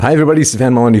Hi everybody, it's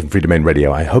Van Molyneux from Free Domain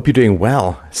Radio. I hope you're doing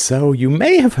well. So you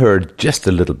may have heard just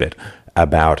a little bit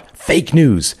about fake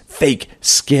news, fake,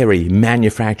 scary,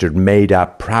 manufactured,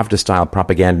 made-up, Pravda-style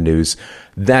propaganda news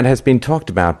that has been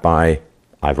talked about by,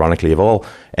 ironically of all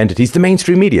entities, the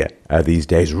mainstream media these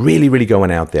days, really going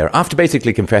out there. After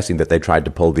basically confessing that they tried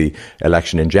to pull the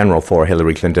election in general for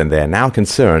Hillary Clinton, they're now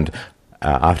concerned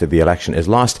after the election is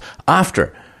lost,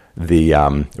 after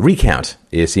the recount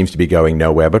seems to be going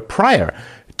nowhere, but prior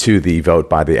to the vote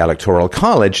by the Electoral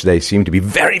College, they seem to be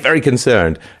very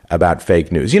concerned about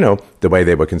fake news. You know, the way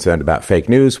they were concerned about fake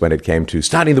news when it came to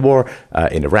starting the war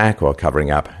in Iraq or covering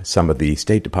up some of the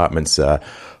State Department's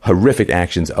horrific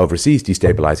actions overseas,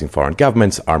 destabilizing foreign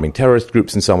governments, arming terrorist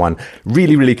groups, and so on.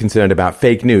 Really concerned about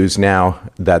fake news now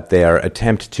that their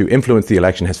attempt to influence the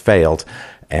election has failed,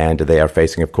 and they are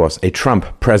facing, of course, a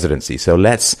Trump presidency. So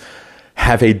let's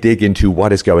have a dig into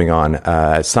what is going on,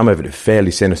 some of it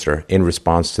fairly sinister in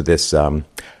response to this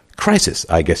crisis,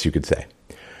 I guess you could say.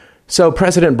 So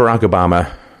President Barack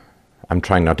Obama, I'm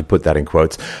trying not to put that in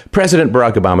quotes, President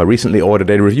Barack Obama recently ordered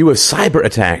a review of cyber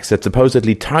attacks that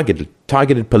supposedly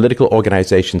targeted political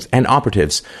organizations and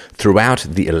operatives throughout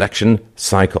the election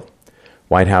cycle.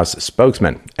 White House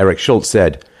spokesman Eric Schultz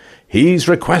said, "He's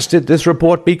requested this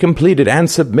report be completed and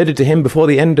submitted to him before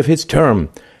the end of his term.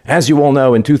 As you all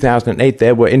know, in 2008,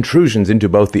 there were intrusions into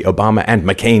both the Obama and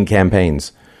McCain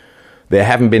campaigns. There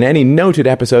haven't been any noted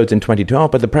episodes in 2012,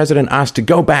 but the president asked to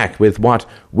go back with what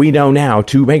we know now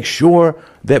to make sure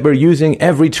that we're using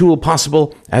every tool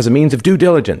possible as a means of due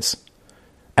diligence.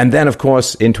 And then, of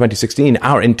course, in 2016,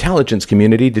 our intelligence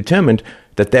community determined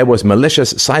that there was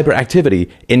malicious cyber activity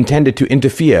intended to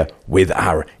interfere with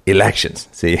our elections."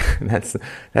 See,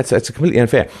 that's completely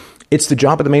unfair. It's the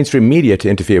job of the mainstream media to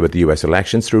interfere with the U.S.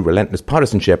 elections through relentless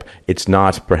partisanship. It's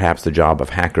not, perhaps, the job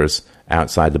of hackers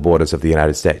outside the borders of the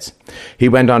United States. He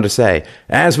went on to say,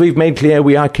 "As we've made clear,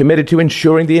 we are committed to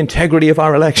ensuring the integrity of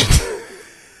our elections."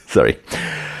 Sorry.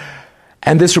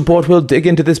 "And this report will dig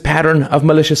into this pattern of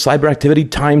malicious cyber activity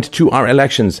timed to our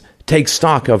elections, take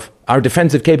stock of our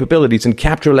defensive capabilities, and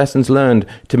capture lessons learned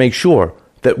to make sure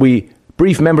that we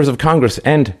brief members of Congress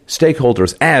and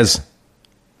stakeholders as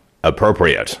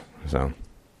appropriate." So,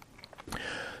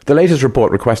 the latest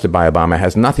report requested by Obama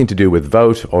has nothing to do with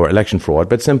vote or election fraud,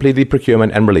 but simply the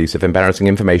procurement and release of embarrassing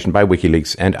information by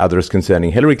WikiLeaks and others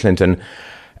concerning Hillary Clinton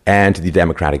and the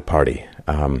Democratic Party.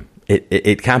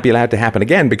 It can't be allowed to happen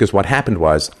again, because what happened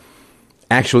was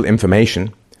actual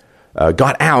information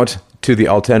got out to the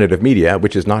alternative media,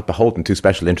 which is not beholden to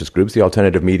special interest groups. The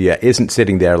alternative media isn't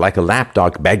sitting there like a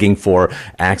lapdog begging for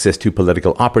access to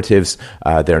political operatives.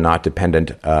 They're not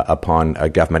dependent upon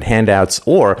government handouts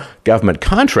or government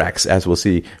contracts, as we'll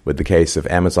see with the case of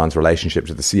Amazon's relationship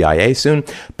to the CIA soon.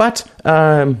 But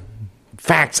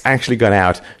facts actually got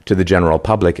out to the general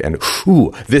public, and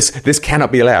this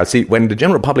cannot be allowed. See, when the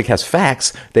general public has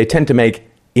facts, they tend to make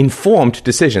informed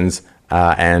decisions,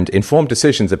 and informed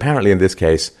decisions, apparently in this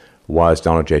case, was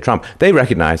Donald J. Trump. They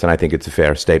recognize, and I think it's a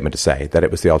fair statement to say, that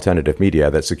it was the alternative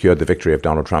media that secured the victory of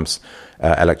Donald Trump's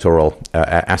electoral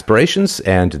aspirations,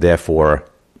 and therefore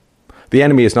the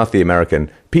enemy is not the American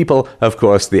people. Of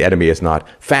course, the enemy is not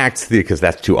facts, because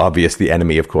that's too obvious. The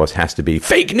enemy, of course, has to be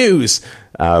fake news,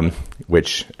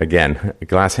 which, again,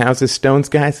 glass houses, stones,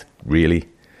 guys? Really?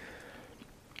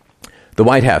 The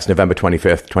White House, November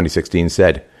 25th, 2016,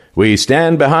 said, "We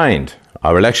stand behind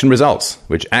our election results,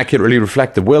 which accurately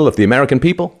reflect the will of the American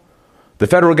people. The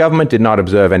federal government did not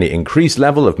observe any increased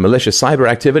level of malicious cyber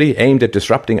activity aimed at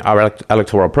disrupting our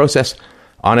electoral process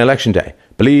on Election Day.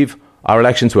 Believe our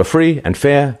elections were free and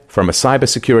fair from a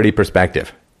cybersecurity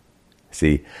perspective."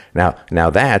 See, now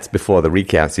that's before the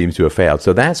recount seems to have failed.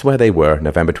 So that's where they were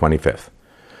November 25th.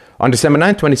 On December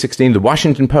 9th, 2016, the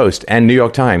Washington Post and New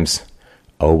York Times,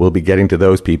 we'll be getting to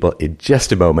those people in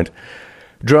just a moment,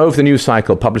 drove the news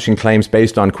cycle, publishing claims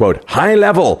based on, quote,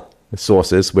 high-level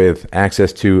sources with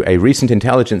access to a recent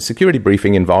intelligence security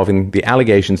briefing involving the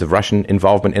allegations of Russian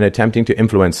involvement in attempting to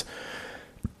influence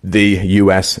the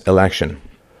U.S. election.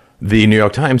 The New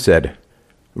York Times said,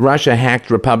 "Russia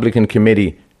hacked Republican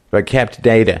committee but kept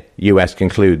data," U.S.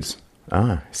 concludes.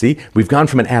 See, we've gone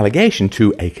from an allegation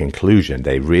to a conclusion.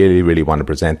 They really want to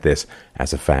present this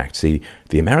as a fact. See,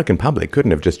 the American public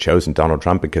couldn't have just chosen Donald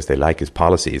Trump because they like his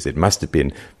policies. It must have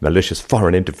been malicious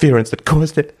foreign interference that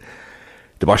caused it.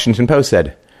 The Washington Post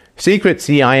said, "Secret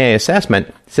CIA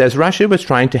assessment says Russia was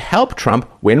trying to help Trump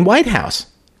win White House."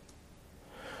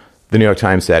 The New York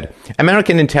Times said,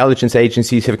 "American intelligence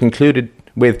agencies have concluded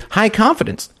with high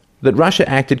confidence that Russia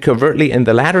acted covertly in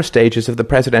the latter stages of the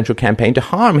presidential campaign to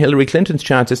harm Hillary Clinton's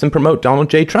chances and promote Donald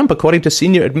J. Trump, according to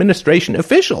senior administration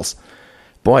officials."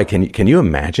 boy, can you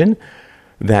imagine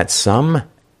that some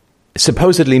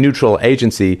supposedly neutral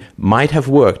agency might have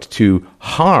worked to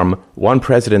harm one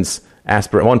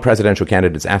presidential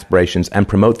candidate's aspirations and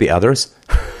promote the others?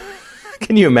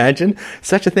 Can you imagine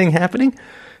such a thing happening?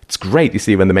 It's great, you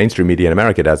see, when the mainstream media in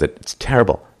America does it. It's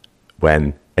terrible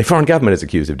when a foreign government is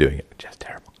accused of doing it. Just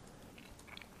terrible.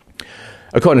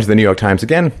 According to the New York Times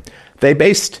again, they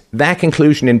based that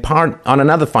conclusion in part on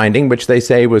another finding, which they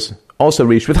say was also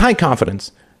reached with high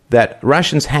confidence, that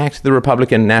Russians hacked the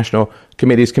Republican National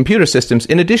Committee's computer systems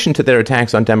in addition to their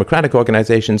attacks on Democratic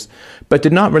organizations, but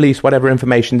did not release whatever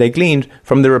information they gleaned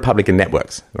from the Republican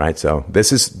networks, right? So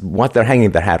this is what they're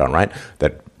hanging their hat on, right?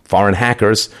 That foreign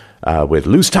hackers with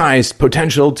loose ties,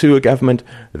 potential to a government,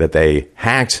 that they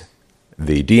hacked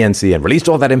the DNC and released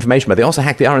all that information, but they also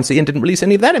hacked the RNC and didn't release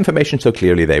any of that information, so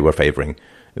clearly they were favoring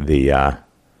the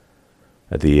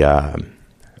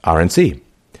RNC.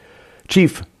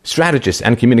 Chief Strategist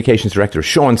and Communications Director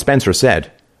Sean Spencer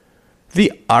said,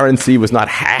 "The RNC was not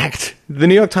hacked. The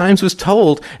New York Times was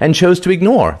told and chose to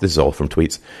ignore." This is all from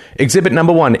tweets. "Exhibit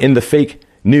number 1 in the fake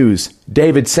news,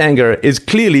 David Sanger, is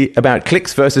clearly about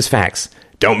clicks versus facts.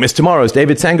 Don't miss tomorrow's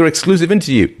David Sanger exclusive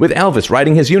interview with Elvis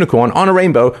riding his unicorn on a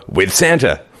rainbow with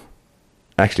Santa."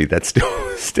 Actually, that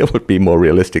still would be more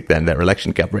realistic than their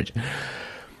election coverage.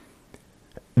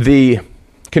 The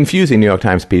confusing New York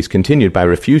Times piece continued by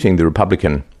refuting the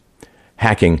Republican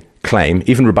hacking claim,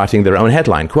 even rebutting their own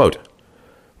headline. Quote,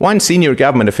 "One senior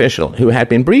government official who had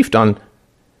been briefed on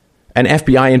an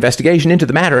FBI investigation into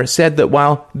the matter said that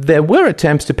while there were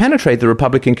attempts to penetrate the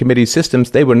Republican committee's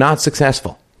systems, they were not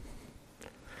successful."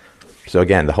 So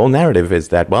again, the whole narrative is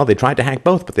that, well, they tried to hack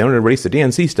both, but they only released the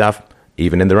DNC stuff.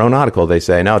 Even in their own article, they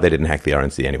say, no, they didn't hack the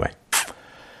RNC anyway.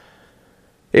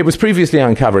 It was previously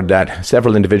uncovered that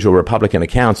several individual Republican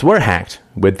accounts were hacked,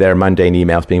 with their mundane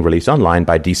emails being released online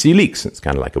by DC Leaks. It's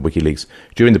kind of like a WikiLeaks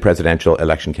during the presidential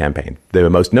election campaign. The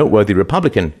most noteworthy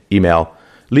Republican email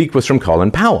leak was from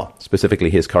Colin Powell, specifically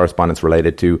his correspondence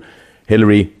related to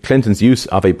Hillary Clinton's use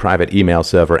of a private email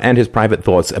server and his private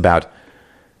thoughts about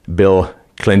Bill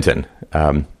Clinton,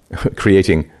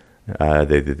 creating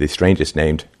the strangest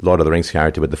named Lord of the Rings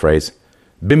character with the phrase,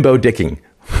 "Bimbo Dicking."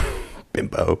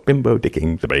 Bimbo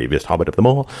Dicking, the bravest hobbit of them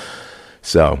all.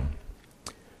 So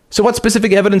what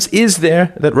specific evidence is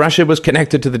there that Russia was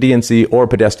connected to the DNC or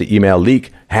Podesta email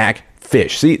leak, hack,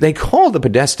 phish? See, they call the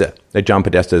John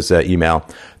Podesta's email,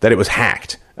 that it was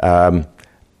hacked. I'm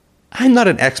not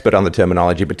an expert on the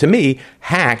terminology, but to me,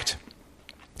 hacked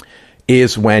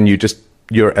is when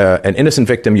you're an innocent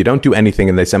victim, you don't do anything,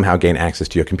 and they somehow gain access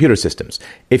to your computer systems.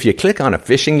 If you click on a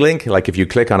phishing link, like if you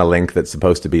click on a link that's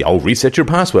supposed to be, reset your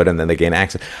password, and then they gain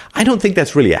access, I don't think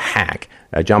that's really a hack.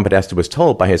 John Podesta was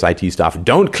told by his IT staff,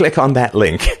 don't click on that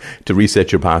link to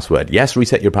reset your password. Yes,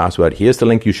 reset your password. Here's the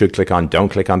link you should click on. Don't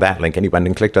click on that link. And he went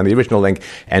and clicked on the original link,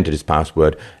 entered his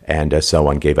password, and so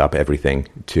on, gave up everything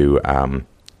to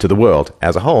the world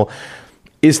as a whole.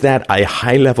 Is that a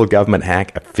high-level government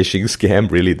hack, a phishing scam?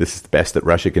 Really, this is the best that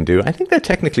Russia can do? I think they're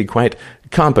technically quite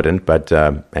competent, but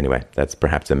anyway, that's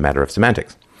perhaps a matter of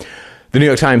semantics. The New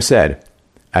York Times said,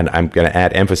 and I'm going to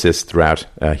add emphasis throughout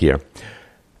here,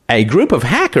 a group of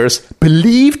hackers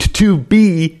believed to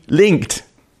be linked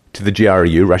to the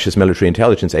GRU, Russia's military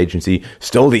intelligence agency,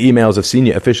 stole the emails of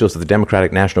senior officials of the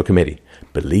Democratic National Committee.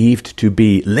 Believed to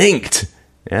be linked.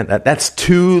 And that's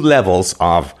 2 levels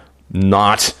of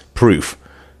not proof.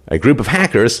 A group of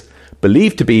hackers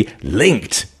believed to be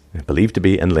linked. Believed to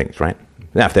be and linked, right?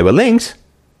 Now, if they were linked,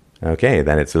 okay,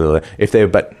 then it's a little...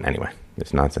 But anyway,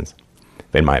 it's nonsense,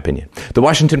 in my opinion. The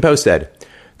Washington Post said,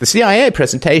 the CIA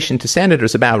presentation to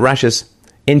senators about Russia's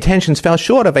intentions fell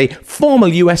short of a formal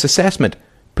U.S. assessment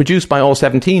produced by all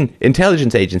 17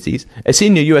 intelligence agencies. A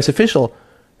senior U.S. official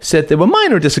said there were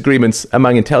minor disagreements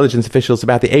among intelligence officials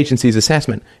about the agency's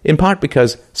assessment, in part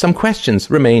because some questions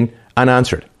remain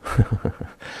unanswered.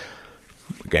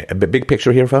 Okay, a big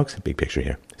picture here, folks. A big picture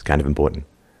here. It's kind of important.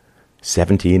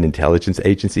 17 intelligence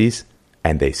agencies,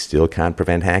 and they still can't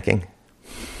prevent hacking?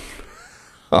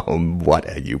 What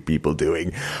are you people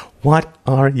doing? What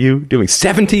are you doing?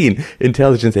 17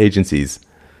 intelligence agencies.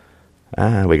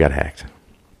 We got hacked.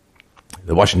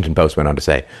 The Washington Post went on to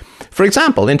say, for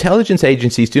example, intelligence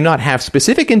agencies do not have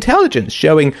specific intelligence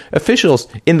showing officials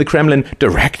in the Kremlin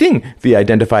directing the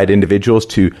identified individuals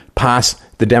to pass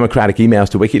the Democratic emails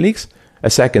to WikiLeaks, a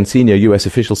second senior U.S.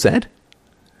 official said.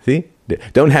 See?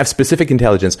 Don't have specific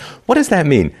intelligence. What does that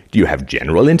mean? Do you have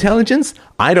general intelligence?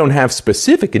 I don't have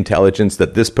specific intelligence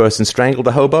that this person strangled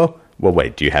a hobo. Well,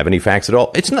 wait, do you have any facts at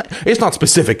all? It's not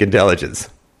specific intelligence.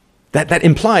 That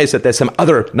implies that there's some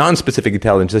other non-specific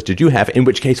intelligence that you have, in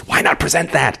which case, why not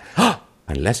present that?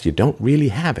 unless you don't really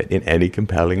have it in any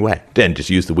compelling way. Then just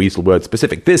use the weasel word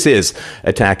specific. This is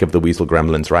Attack of the Weasel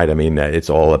Gremlins, right? I mean, it's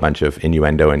all a bunch of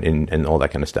innuendo and all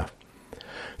that kind of stuff.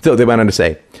 So they went on to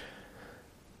say,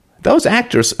 those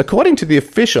actors, according to the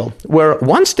official, were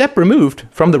one step removed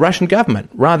from the Russian government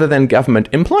rather than government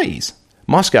employees.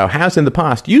 Moscow has in the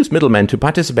past used middlemen to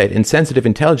participate in sensitive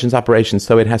intelligence operations,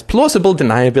 so it has plausible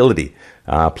deniability.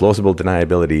 Plausible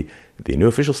deniability, the new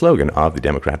official slogan of the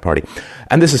Democrat Party.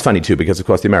 And this is funny, too, because, of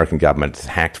course, the American government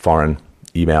hacked foreign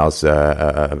emails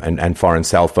and foreign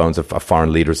cell phones of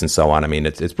foreign leaders and so on. I mean,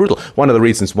 it's brutal. One of the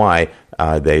reasons why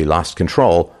they lost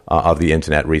control of the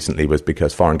internet recently was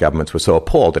because foreign governments were so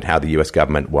appalled at how the U.S.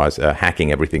 government was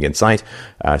hacking everything in sight.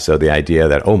 So the idea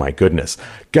that, oh my goodness,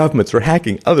 governments are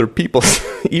hacking other people's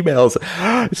emails,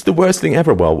 it's the worst thing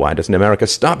ever. Well, why doesn't America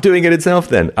stop doing it itself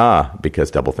then?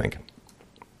 Because doublethink.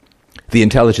 The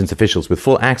intelligence officials with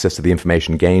full access to the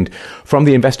information gained from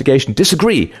the investigation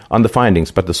disagree on the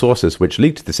findings, but the sources which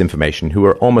leaked this information, who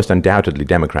are almost undoubtedly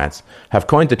Democrats, have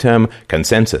coined the term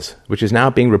consensus, which is now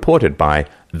being reported by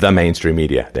the mainstream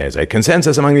media. There's a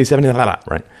consensus among these 70,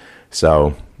 right?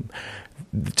 So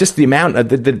just the amount,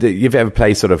 you've ever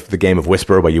played sort of the game of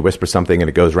Whisper, where you whisper something and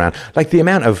it goes around, like the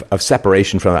amount of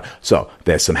separation from that. So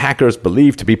there's some hackers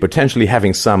believed to be potentially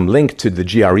having some link to the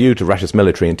GRU, to Russia's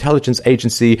military intelligence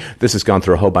agency. This has gone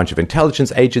through a whole bunch of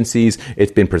intelligence agencies.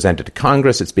 It's been presented to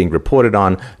Congress. It's being reported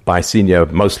on by senior,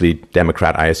 mostly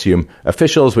Democrat, I assume,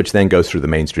 officials, which then goes through the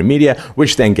mainstream media,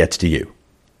 which then gets to you.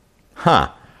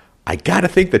 I gotta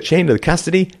think the chain of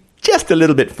custody, just a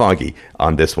little bit foggy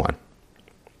on this one.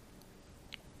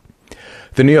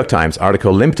 The New York Times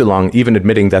article limped along, even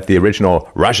admitting that the original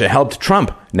Russia helped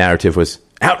Trump narrative was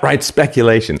outright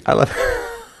speculation. I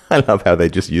love how they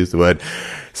just use the word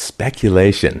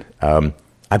speculation.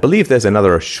 I believe there's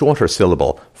another shorter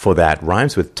syllable for that.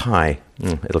 Rhymes with tie.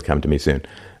 It'll come to me soon.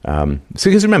 So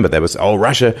because remember, there was,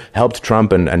 Russia helped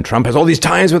Trump and Trump has all these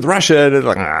ties with Russia. And it's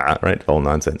like, right, all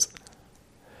nonsense.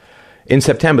 In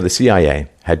September, the CIA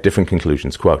had different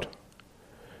conclusions. Quote,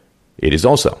 it is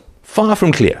also far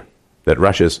from clear that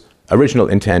Russia's original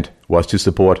intent was to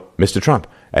support Mr. Trump,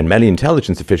 and many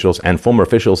intelligence officials and former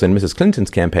officials in Mrs.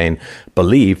 Clinton's campaign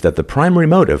believed that the primary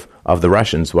motive of the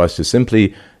Russians was to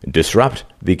simply disrupt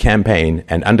the campaign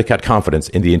and undercut confidence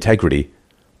in the integrity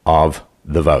of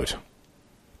the vote.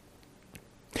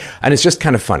 And it's just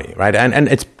kind of funny, right? And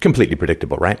it's completely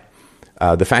predictable, right?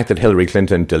 The fact that Hillary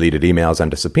Clinton deleted emails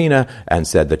under subpoena and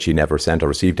said that she never sent or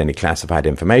received any classified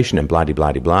information and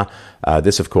blah-de-blah-de-blah,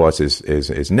 this, of course,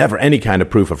 is never any kind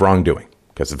of proof of wrongdoing,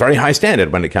 because it's a very high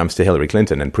standard when it comes to Hillary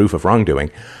Clinton and proof of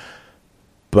wrongdoing.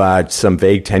 But some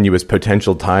vague, tenuous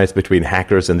potential ties between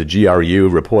hackers and the GRU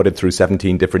reported through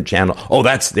 17 different channels. Oh,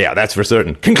 that's for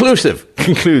certain. Conclusive.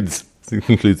 Concludes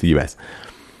the U.S.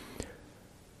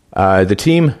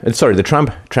 The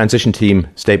Trump transition team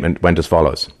statement went as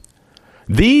follows.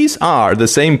 These are the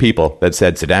same people that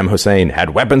said Saddam Hussein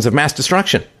had weapons of mass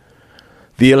destruction.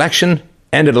 The election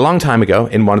ended a long time ago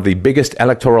in one of the biggest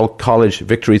electoral college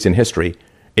victories in history.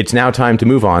 It's now time to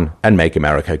move on and make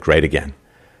America great again.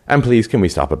 And please, can we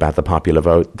stop about the popular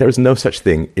vote? There's no such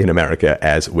thing in America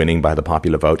as winning by the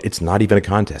popular vote. It's not even a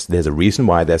contest. There's a reason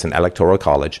why there's an electoral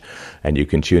college, and you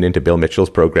can tune into Bill Mitchell's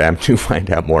program to find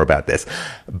out more about this.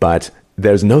 But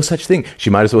there's no such thing. She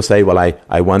might as well say, well,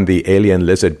 I won the alien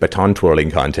lizard baton twirling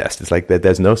contest. It's like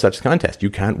there's no such contest. You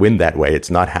can't win that way.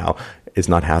 It's not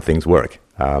how things work.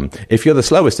 If you're the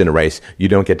slowest in a race, you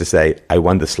don't get to say, I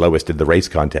won the slowest in the race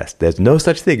contest. There's no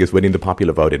such thing as winning the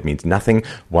popular vote. It means nothing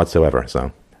whatsoever.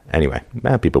 So anyway,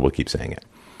 people will keep saying it.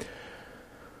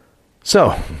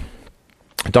 So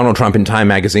Donald Trump in Time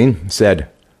magazine said,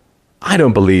 I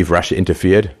don't believe Russia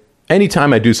interfered.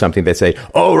 Anytime I do something, they say,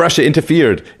 oh, Russia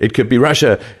interfered. It could be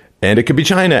Russia, and it could be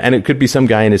China, and it could be some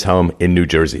guy in his home in New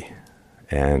Jersey.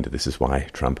 And this is why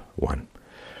Trump won.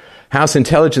 House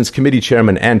Intelligence Committee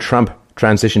Chairman and Trump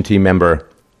transition team member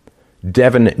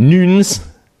Devin Nunes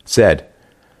said,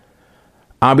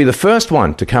 I'll be the first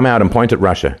one to come out and point at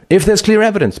Russia if there's clear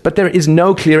evidence, but there is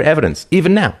no clear evidence,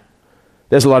 even now.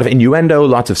 There's a lot of innuendo,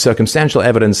 lots of circumstantial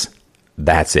evidence.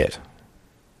 That's it.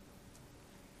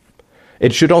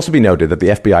 It should also be noted that the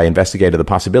FBI investigated the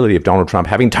possibility of Donald Trump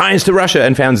having ties to Russia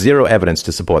and found zero evidence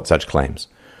to support such claims.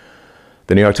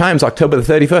 The New York Times, October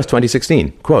the 31st,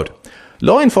 2016, quote,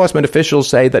 law enforcement officials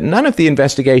say that none of the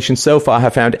investigations so far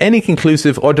have found any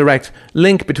conclusive or direct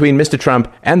link between Mr.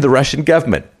 Trump and the Russian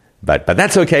government. But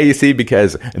that's okay, you see,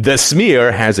 because the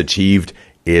smear has achieved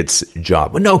its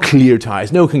job. Well, no clear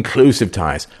ties, no conclusive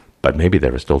ties. But maybe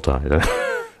there are still ties.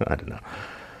 I don't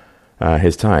know.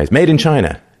 His ties, made in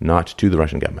China, not to the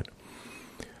Russian government.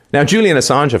 Now, Julian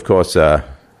Assange, of course,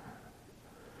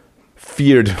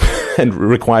 feared and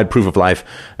required proof of life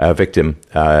victim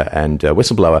and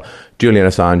whistleblower. Julian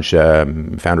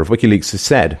Assange, founder of WikiLeaks, has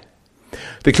said,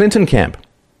 the Clinton camp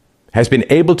has been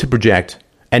able to project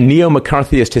a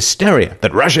neo-McCarthyist hysteria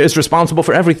that Russia is responsible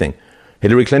for everything.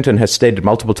 Hillary Clinton has stated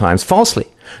multiple times, falsely,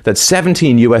 that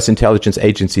 17 U.S. intelligence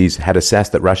agencies had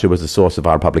assessed that Russia was the source of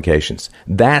our publications.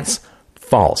 That's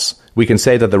false. We can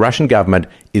say that the Russian government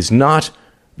is not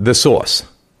the source.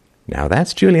 Now,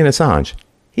 that's Julian Assange.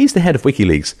 He's the head of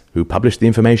WikiLeaks who published the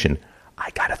information. I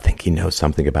gotta think he knows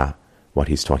something about what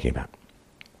he's talking about.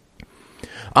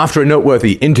 After a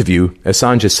noteworthy interview,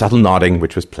 Assange's subtle nodding,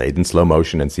 which was played in slow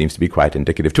motion and seems to be quite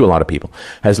indicative to a lot of people,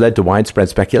 has led to widespread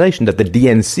speculation that the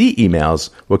DNC emails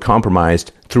were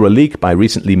compromised through a leak by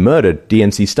recently murdered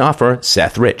DNC staffer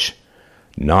Seth Rich.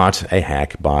 Not a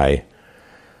hack by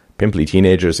pimply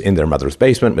teenagers in their mother's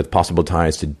basement with possible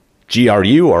ties to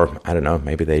GRU, or, I don't know,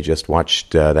 maybe they just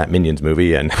watched that Minions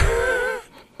movie and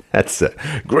that's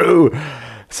Gru.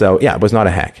 So, yeah, it was not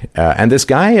a hack. And this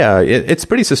guy, it's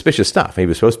pretty suspicious stuff. He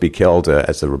was supposed to be killed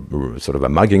as a sort of a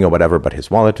mugging or whatever, but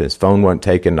his wallet, his phone weren't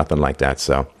taken, nothing like that.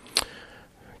 So,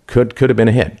 could have been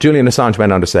a hit. Julian Assange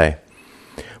went on to say,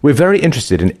 we're very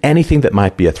interested in anything that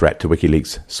might be a threat to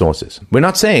WikiLeaks sources. We're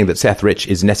not saying that Seth Rich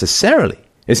is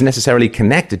necessarily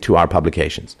connected to our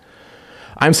publications.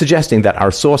 I'm suggesting that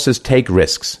our sources take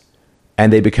risks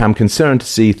and they become concerned to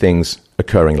see things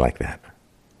occurring like that.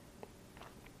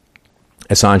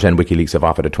 Assange and WikiLeaks have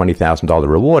offered a $20,000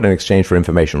 reward in exchange for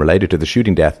information related to the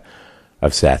shooting death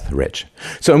of Seth Rich.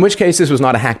 So in which case this was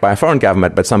not a hack by a foreign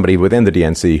government, but somebody within the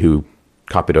DNC who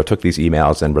copied or took these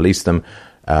emails and released them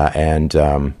and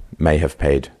may have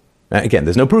paid. Again,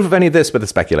 there's no proof of any of this, but the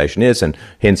speculation is, and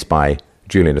hints by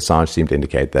Julian Assange seem to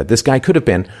indicate that this guy could have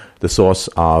been the source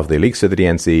of the leaks to the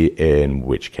DNC, in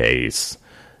which case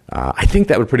I think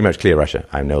that would pretty much clear Russia.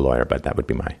 I'm no lawyer, but that would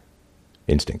be my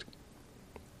instinct.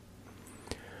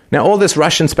 Now, all this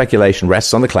Russian speculation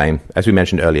rests on the claim, as we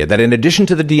mentioned earlier, that in addition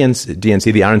to the DNC,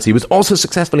 the RNC was also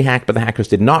successfully hacked, but the hackers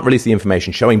did not release the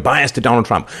information showing bias to Donald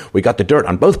Trump. We got the dirt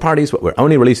on both parties, but we're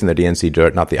only releasing the DNC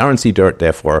dirt, not the RNC dirt,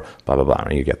 therefore, blah, blah, blah.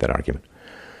 And you get that argument.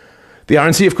 The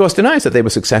RNC, of course, denies that they were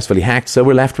successfully hacked, so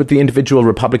we're left with the individual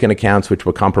Republican accounts which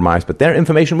were compromised, but their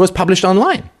information was published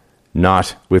online,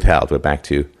 not withheld. We're back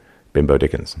to Bimbo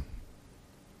Dickens.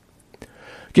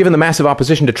 Given the massive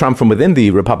opposition to Trump from within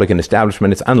the Republican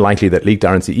establishment, it's unlikely that leaked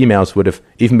RNC emails would have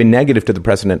even been negative to the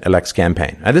president-elect's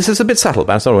campaign. Now, this is a bit subtle,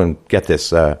 but I sort of get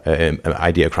this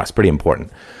idea across. Pretty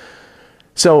important.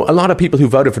 So a lot of people who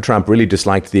voted for Trump really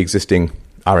disliked the existing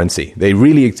RNC. They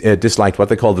really disliked what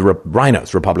they called the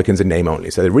rhinos, Republicans in name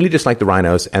only. So they really disliked the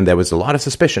rhinos, and there was a lot of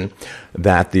suspicion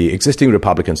that the existing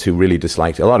Republicans who really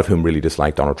disliked, a lot of whom really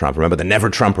disliked Donald Trump, remember the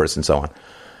never-Trumpers and so on,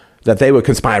 that they were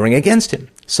conspiring against him.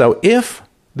 So if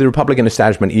the Republican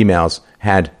establishment emails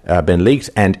had been leaked,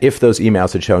 and if those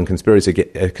emails had shown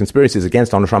conspiracies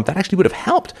against Donald Trump, that actually would have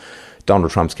helped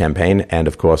Donald Trump's campaign. And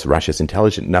of course, Russia's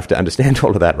intelligent enough to understand all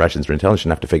of that. Russians are intelligent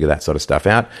enough to figure that sort of stuff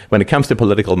out. When it comes to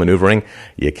political maneuvering,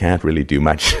 you can't really do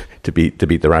much to beat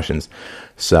the Russians.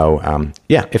 So,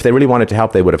 if they really wanted to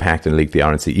help, they would have hacked and leaked the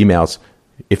RNC emails.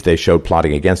 If they showed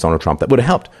plotting against Donald Trump, that would have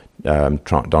helped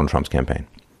Donald Trump's campaign.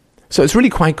 So it's really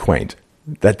quite quaint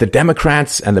that the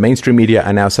Democrats and the mainstream media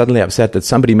are now suddenly upset that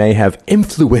somebody may have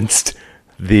influenced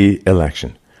the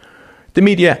election. The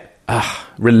media,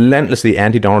 relentlessly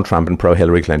anti-Donald Trump and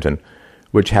pro-Hillary Clinton,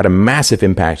 which had a massive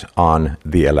impact on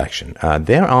the election.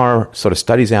 There are sort of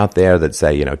studies out there that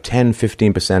say, 10,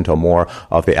 15% or more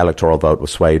of the electoral vote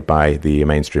was swayed by the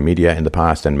mainstream media in the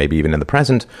past and maybe even in the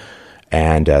present.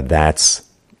 And that's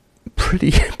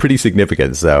pretty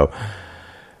significant. So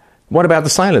what about the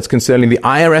silence concerning the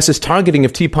IRS's targeting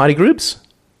of Tea Party groups?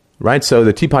 Right? So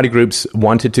the Tea Party groups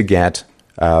wanted to get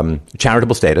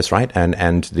charitable status, right?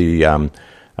 And the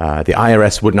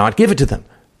IRS would not give it to them.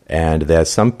 And there's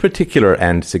some particular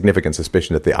and significant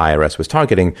suspicion that the IRS was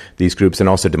targeting these groups and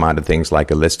also demanded things like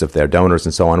a list of their donors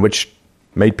and so on, which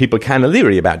made people kind of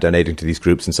leery about donating to these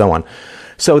groups and so on.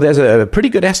 So there's a pretty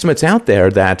good estimates out there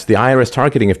that the IRS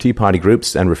targeting of Tea Party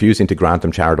groups and refusing to grant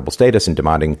them charitable status and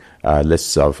demanding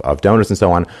lists of donors and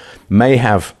so on may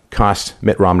have cost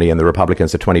Mitt Romney and the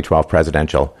Republicans the 2012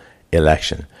 presidential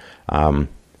election. The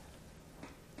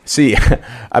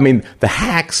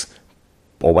hacks,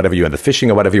 or whatever the phishing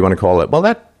or whatever you want to call it, well,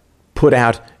 that put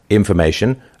out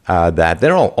information that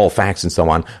they're all facts and so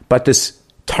on, but this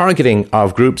targeting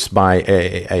of groups by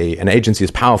an agency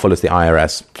as powerful as the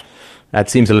IRS, that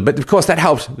seems a little bit. Of course, that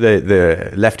helped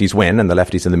the lefties win, and the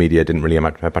lefties in the media didn't really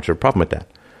have much of a problem with that.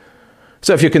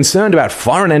 So if you're concerned about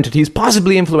foreign entities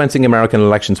possibly influencing American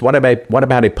elections, what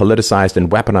about a politicized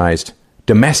and weaponized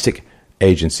domestic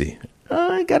agency?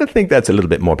 I got to think that's a little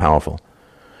bit more powerful.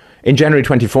 In January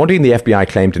 2014, the FBI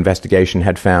claimed investigation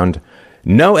had found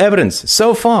no evidence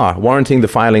so far warranting the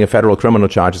filing of federal criminal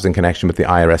charges in connection with the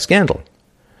IRS scandal.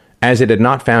 As it had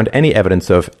not found any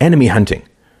evidence of enemy hunting,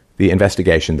 the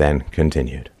investigation then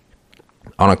continued.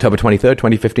 On October 23,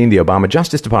 2015, the Obama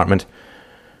Justice Department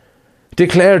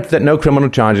declared that no criminal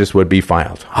charges would be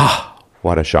filed.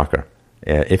 What a shocker.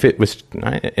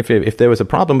 If there was a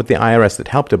problem with the IRS that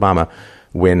helped Obama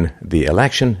win the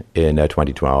election in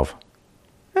 2012,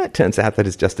 it turns out that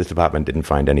his Justice Department didn't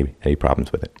find any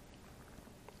problems with it.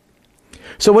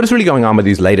 So what is really going on with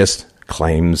these latest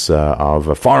claims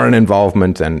of foreign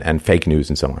involvement and fake news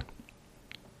and so on?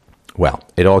 Well,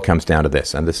 it all comes down to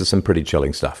this, and this is some pretty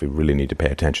chilling stuff. We really need to pay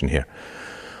attention here.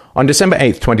 On December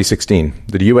 8th, 2016,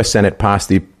 the U.S. Senate passed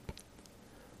the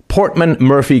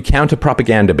Portman-Murphy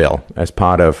Counter-Propaganda Bill as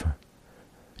part of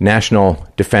National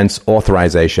Defense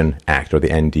Authorization Act, or the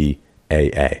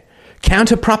NDAA.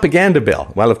 Counter-Propaganda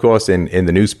Bill. Well, of course, in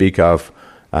the newspeak of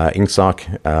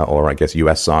INGSOC, or I guess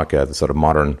USSOC, the sort of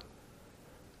modern,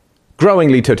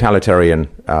 growingly totalitarian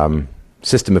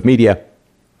system of media,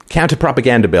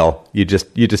 counter-propaganda bill, you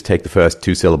just take the first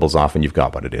two syllables off and you've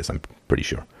got what it is, I'm pretty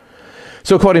sure.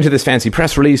 So according to this fancy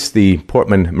press release, the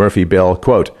Portman-Murphy bill,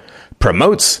 quote,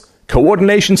 promotes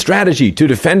coordination strategy to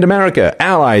defend America,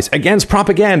 allies against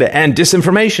propaganda and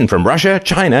disinformation from Russia,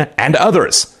 China, and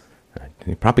others.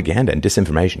 Propaganda and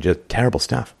disinformation, just terrible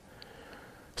stuff.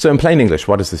 So in plain English,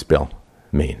 what does this bill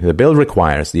mean? The bill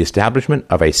requires the establishment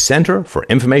of a Center for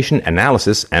Information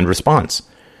Analysis and Response,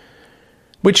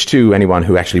 which to anyone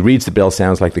who actually reads the bill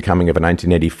sounds like the coming of a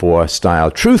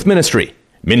 1984-style truth ministry,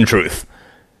 MinTruth,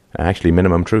 actually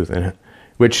minimum truth,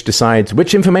 which decides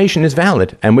which information is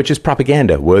valid and which is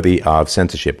propaganda worthy of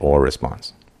censorship or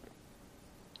response.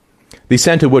 The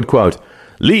center would, quote,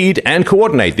 lead and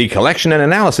coordinate the collection and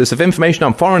analysis of information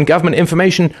on foreign government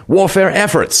information warfare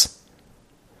efforts.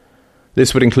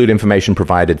 This would include information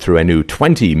provided through a new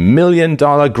 $20 million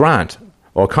grant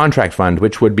or contract fund,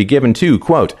 which would be given to,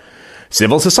 quote,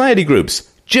 civil society groups,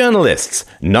 journalists,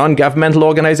 non-governmental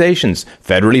organizations,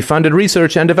 federally funded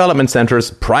research and development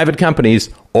centers, private companies,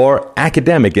 or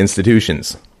academic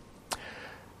institutions.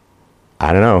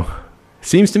 I don't know.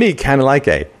 Seems to me kind of like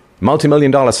a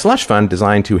multi-million-dollar slush fund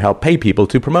designed to help pay people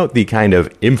to promote the kind of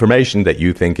information that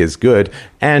you think is good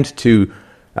and to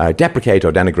deprecate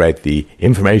or denigrate the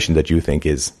information that you think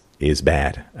is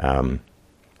bad.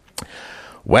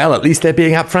 Well, at least they're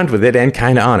being upfront with it and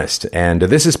kind of honest. And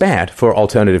this is bad for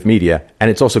alternative media, and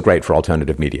it's also great for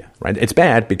alternative media, right? It's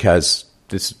bad because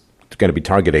this is going to be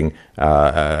targeting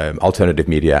alternative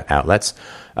media outlets.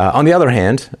 On the other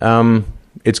hand,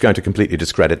 it's going to completely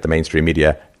discredit the mainstream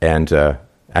media and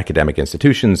academic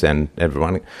institutions and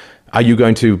everyone. Are you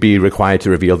going to be required to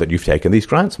reveal that you've taken these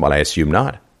grants? Well, I assume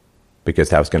not, because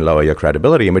that's going to lower your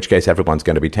credibility, in which case everyone's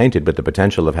going to be tainted with the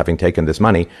potential of having taken this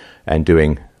money and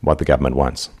doing what the government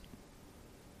wants.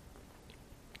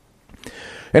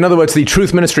 In other words, the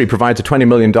Truth Ministry provides a $20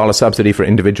 million subsidy for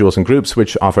individuals and groups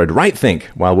which offered right think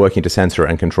while working to censor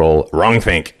and control wrong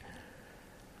think.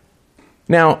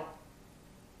 Now,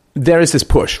 there is this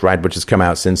push, right, which has come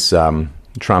out since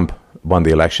Trump won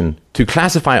the election, to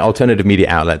classify alternative media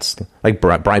outlets like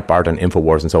Breitbart and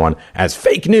InfoWars and so on as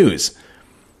fake news.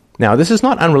 Now, this is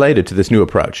not unrelated to this new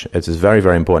approach. It is very,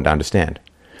 very important to understand.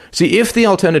 See, if the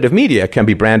alternative media can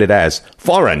be branded as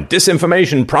foreign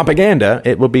disinformation propaganda,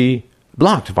 it will be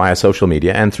blocked via social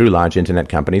media and through large internet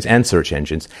companies and search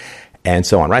engines and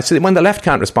so on, right? So when the left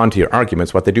can't respond to your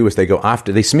arguments, what they do is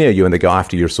they smear you and they go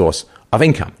after your source of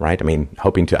income, right? I mean,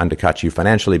 hoping to undercut you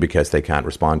financially because they can't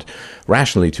respond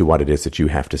rationally to what it is that you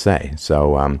have to say.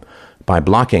 So, by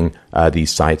blocking these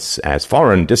sites as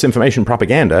foreign disinformation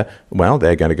propaganda, well,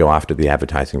 they're going to go after the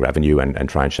advertising revenue and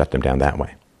try and shut them down that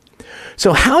way.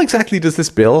 So how exactly does this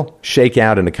bill shake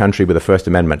out in a country with a First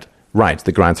Amendment right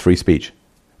that grants free speech?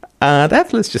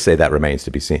 Let's just say that remains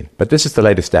to be seen. But this is the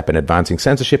latest step in advancing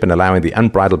censorship and allowing the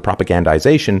unbridled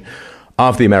propagandization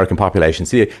of the American population.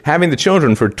 See, having the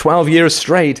children for 12 years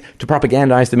straight to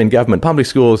propagandize them in government public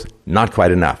schools, not quite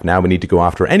enough. Now we need to go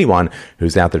after anyone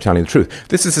who's out there telling the truth.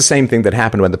 This is the same thing that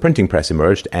happened when the printing press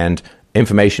emerged and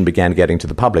information began getting to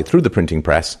the public through the printing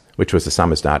press, which was the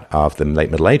samizdat of the late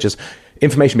Middle Ages.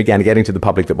 Information began getting to the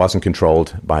public that wasn't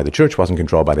controlled by the church, wasn't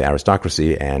controlled by the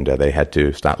aristocracy, and they had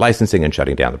to start licensing and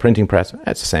shutting down the printing press.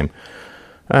 That's the same.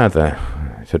 The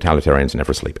totalitarians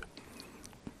never sleep.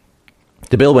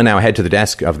 The bill will now head to the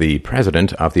desk of the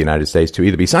President of the United States to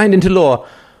either be signed into law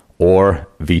or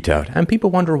vetoed. And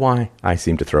people wonder why I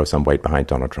seem to throw some weight behind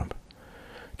Donald Trump.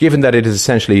 Given that it is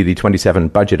essentially the 27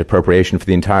 budget appropriation for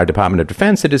the entire Department of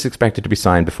Defense, it is expected to be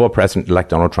signed before President-elect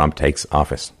Donald Trump takes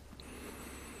office.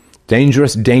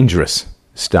 Dangerous, dangerous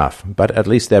stuff, but at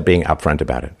least they're being upfront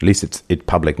about it. At least it's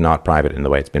public, not private in the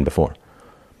way it's been before.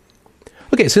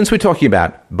 Okay, since we're talking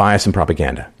about bias and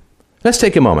propaganda, let's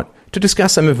take a moment to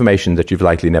discuss some information that you've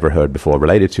likely never heard before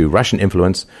related to Russian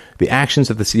influence, the actions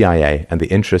of the CIA, and the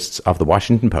interests of the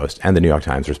Washington Post and the New York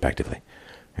Times, respectively.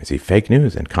 I see fake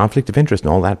news and conflict of interest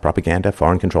and all that propaganda,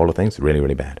 foreign control of things, really,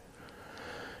 really bad.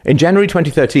 In January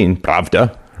 2013,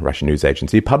 Pravda, a Russian news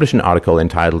agency, published an article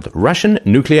entitled Russian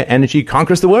Nuclear Energy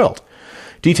Conquers the World,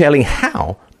 detailing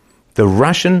how the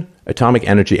Russian Atomic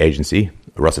Energy Agency,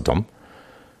 Rosatom,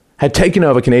 had taken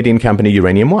over Canadian company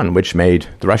Uranium One, which made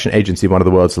the Russian agency one of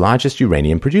the world's largest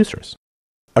uranium producers.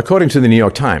 According to the New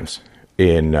York Times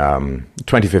in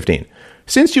 2015,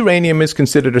 since uranium is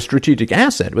considered a strategic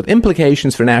asset with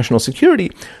implications for national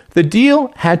security, the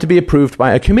deal had to be approved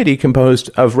by a committee composed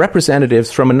of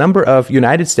representatives from a number of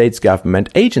United States government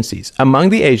agencies. Among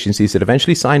the agencies that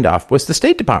eventually signed off was the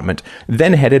State Department,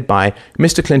 then headed by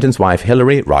Mr. Clinton's wife,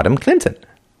 Hillary Rodham Clinton.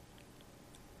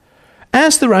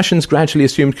 As the Russians gradually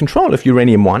assumed control of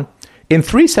Uranium One, in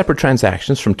 3 separate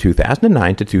transactions from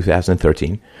 2009 to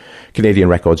 2013, Canadian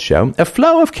records show, a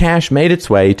flow of cash made its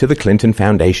way to the Clinton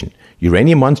Foundation.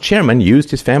 Uranium One's chairman used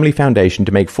his family foundation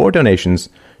to make 4 donations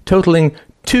totaling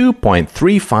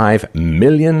 $2.35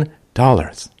 million.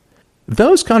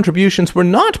 Those contributions were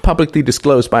not publicly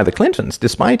disclosed by the Clintons,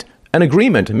 despite an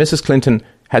agreement Mrs. Clinton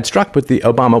had struck with the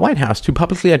Obama White House to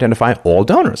publicly identify all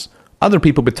donors. Other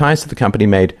people with ties to the company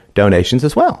made donations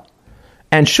as well.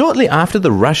 And shortly after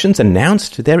the Russians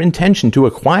announced their intention to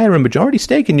acquire a majority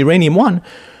stake in Uranium One,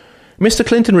 Mr.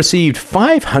 Clinton received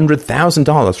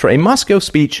 $500,000 for a Moscow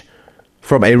speech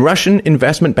from a Russian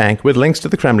investment bank with links to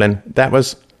the Kremlin that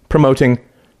was promoting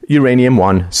Uranium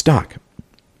One stock.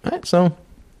 Right, so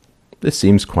this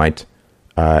seems quite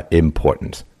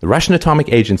important. The Russian Atomic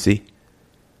Agency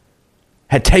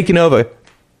had taken over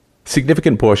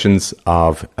significant portions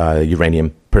of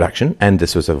uranium production, and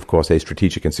this was, of course, a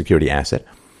strategic and security asset.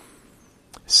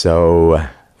 So,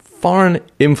 foreign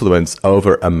influence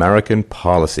over American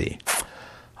policy.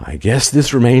 I guess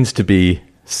this remains to be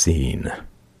seen.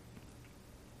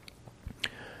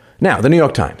 Now, the New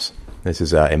York Times. This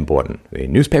is important. The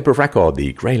newspaper of record,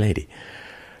 the Gray Lady.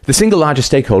 The single largest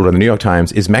stakeholder in the New York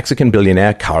Times is Mexican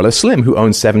billionaire Carlos Slim, who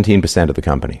owns 17% of the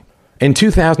company. In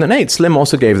 2008, Slim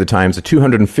also gave the Times a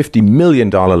 $250 million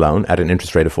loan at an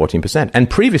interest rate of 14%, and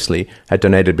previously had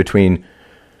donated between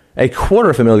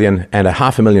 $250,000 and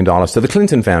 $500,000 to the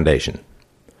Clinton Foundation.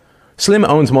 Slim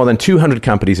owns more than 200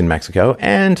 companies in Mexico,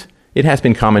 and it has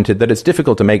been commented that it's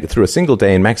difficult to make it through a single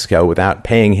day in Mexico without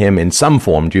paying him in some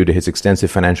form due to his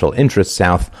extensive financial interests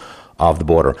south of the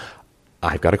border.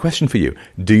 I've got a question for you.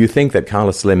 Do you think that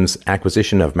Carlos Slim's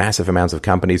acquisition of massive amounts of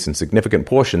companies and significant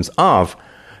portions of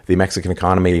the Mexican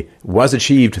economy was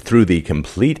achieved through the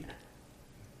complete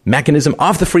mechanism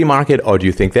of the free market, or do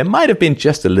you think there might have been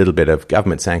just a little bit of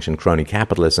government-sanctioned crony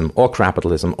capitalism or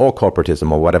crapitalism or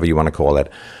corporatism or whatever you want to call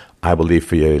it? I will leave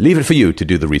it for you to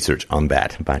do the research on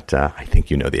that, but I think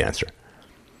you know the answer.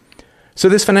 So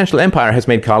this financial empire has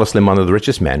made Carlos Slim one of the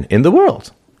richest men in the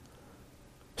world.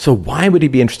 So why would he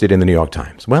be interested in the New York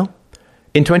Times? Well,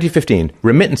 in 2015,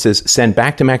 remittances sent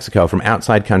back to Mexico from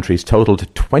outside countries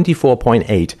totaled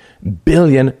 $24.8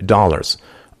 billion,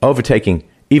 overtaking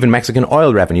even Mexican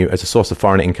oil revenue as a source of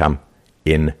foreign income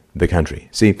in the country.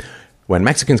 See, when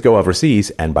Mexicans go overseas,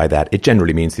 and by that it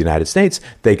generally means the United States,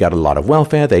 they get a lot of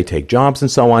welfare, they take jobs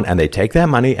and so on, and they take their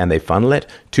money and they funnel it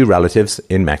to relatives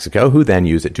in Mexico who then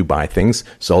use it to buy things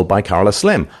sold by Carlos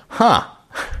Slim.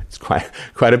 It's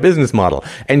quite a business model.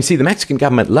 And see, the Mexican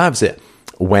government loves it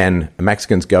when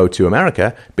Mexicans go to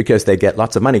America because they get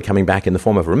lots of money coming back in the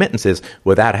form of remittances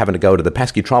without having to go to the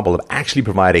pesky trouble of actually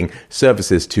providing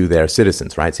services to their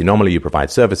citizens, right? So normally you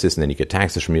provide services and then you get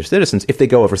taxes from your citizens. If they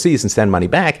go overseas and send money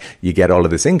back, you get all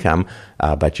of this income,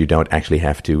 but you don't actually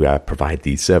have to provide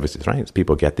these services, right? So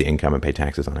people get the income and pay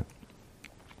taxes on it.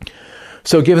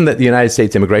 So given that the United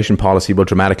States immigration policy will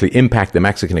dramatically impact the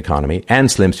Mexican economy and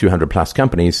Slim's 200-plus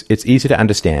companies, it's easy to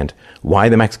understand why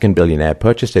the Mexican billionaire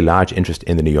purchased a large interest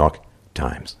in the New York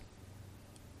Times.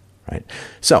 Right?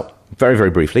 So, very,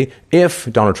 very briefly,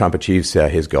 if Donald Trump achieves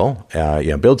his goal,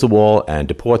 builds a wall and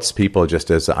deports people just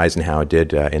as Eisenhower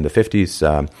did in the 50s,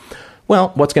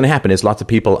 what's going to happen is lots of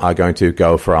people are going to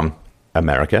go from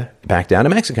America back down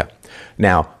to Mexico.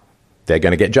 Now, they're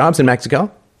going to get jobs in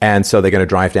Mexico. And so they're going to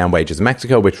drive down wages in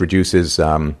Mexico, which reduces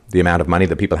the amount of money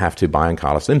that people have to buy on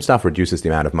Carlos Slim stuff, reduces the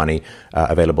amount of money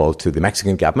available to the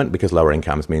Mexican government because lower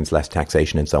incomes means less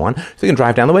taxation and so on. So they can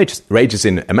drive down the wages. Wages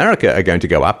in America are going to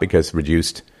go up because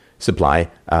reduced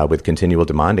supply with continual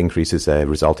demand increases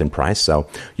result in price. So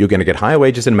you're going to get higher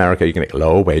wages in America. You're going to get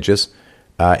lower wages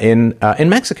in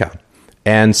Mexico.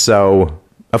 And so,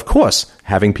 of course,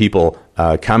 having people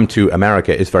come to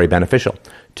America is very beneficial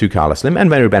to Carlos Slim and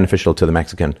very beneficial to the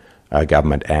Mexican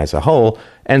government as a whole.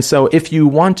 And so if you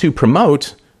want to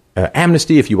promote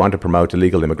amnesty, if you want to promote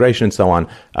illegal immigration and so on,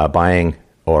 buying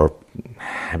or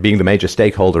being the major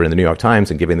stakeholder in the New York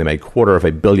Times and giving them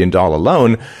 $250 million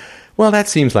loan, well, that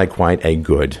seems like quite a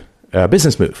good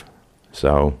business move.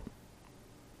 So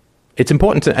it's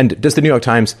important to, and does the New York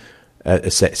Times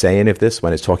say any of this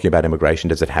when it's talking about immigration?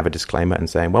 Does it have a disclaimer and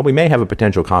saying, well, we may have a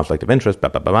potential conflict of interest,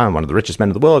 but one of the richest men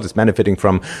in the world is benefiting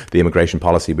from the immigration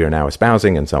policy we are now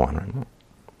espousing, and so on.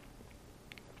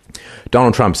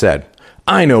 Donald Trump said,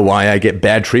 I know why I get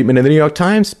bad treatment in the New York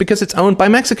Times, because it's owned by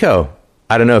Mexico.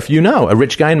 I don't know if you know, a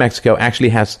rich guy in Mexico actually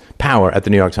has power at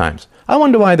the New York Times. I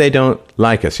wonder why they don't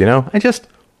like us, I just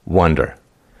wonder.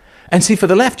 And see, for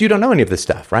the left, you don't know any of this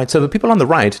stuff, right? So the people on the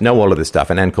right know all of this stuff.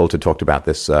 And Ann Coulter talked about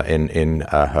this in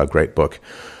her great book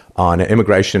on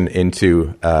immigration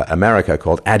into America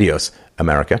called Adios,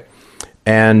 America.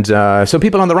 And so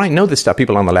people on the right know this stuff.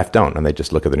 People on the left don't. And they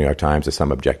just look at the New York Times as some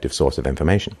objective source of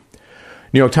information.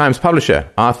 New York Times publisher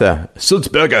Arthur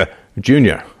Sulzberger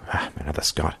Jr. Another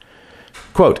Scott.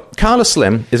 Quote, Carlos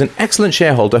Slim is an excellent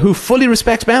shareholder who fully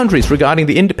respects boundaries regarding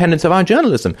the independence of our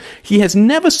journalism. He has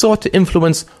never sought to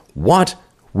influence what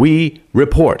we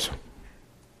report.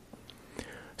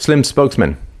 Slim's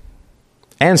spokesman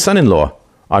and son-in-law,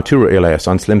 Arturo Elias,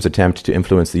 on Slim's attempt to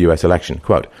influence the U.S. election.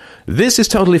 Quote, this is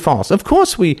totally false. Of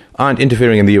course we aren't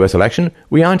interfering in the U.S. election.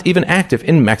 We aren't even active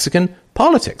in Mexican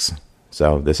politics.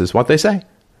 So this is what they say.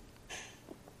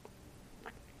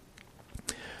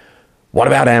 What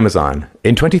about Amazon?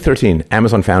 In 2013,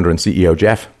 Amazon founder and CEO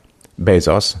Jeff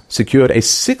Bezos secured a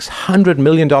 $600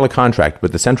 million contract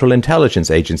with the Central Intelligence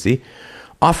Agency,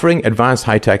 offering advanced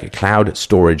high-tech cloud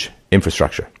storage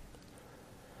infrastructure.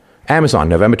 Amazon,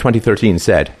 November 2013,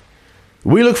 said,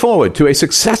 we look forward to a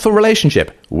successful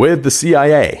relationship with the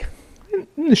CIA.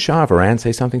 Didn't the Shah of Iran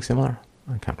say something similar?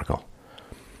 I can't recall.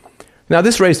 Now,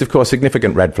 this raised, of course,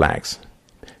 significant red flags.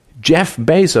 Jeff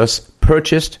Bezos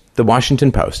purchased the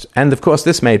Washington Post, and of course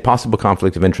this made possible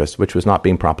conflict of interest, which was not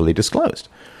being properly disclosed.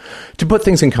 To put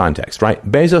things in context, right,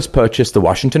 Bezos purchased the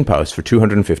Washington Post for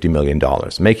 $250 million,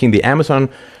 making the Amazon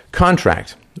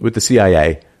contract with the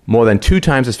CIA more than 2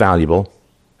 times as valuable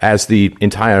as the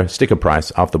entire sticker price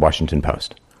of the Washington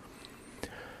Post.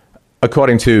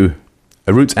 According to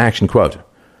a Roots Action quote,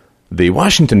 the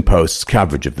Washington Post's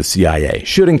coverage of the CIA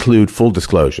should include full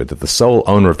disclosure that the sole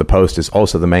owner of the Post is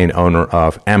also the main owner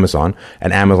of Amazon,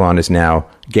 and Amazon is now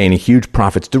gaining huge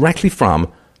profits directly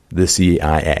from the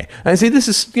CIA. And see, this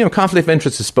is, conflict of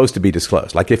interest is supposed to be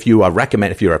disclosed. Like if you're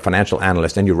a financial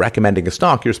analyst and you're recommending a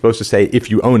stock, you're supposed to say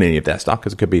if you own any of that stock,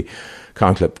 because it could be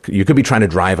conflict. You could be trying to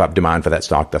drive up demand for that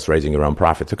stock, thus raising your own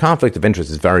profit. So conflict of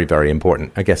interest is very, very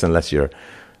important, I guess, unless you're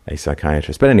a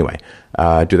psychiatrist. But anyway,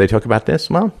 do they talk about this?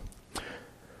 Well,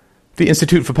 the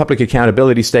Institute for Public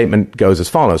Accountability statement goes as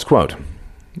follows, quote,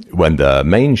 when the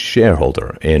main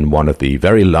shareholder in one of the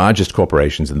very largest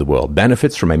corporations in the world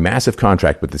benefits from a massive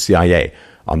contract with the CIA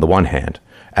on the one hand,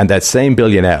 and that same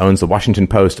billionaire owns the Washington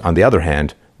Post on the other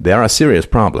hand, there are serious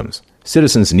problems.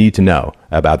 Citizens need to know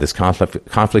about this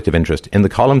conflict of interest in the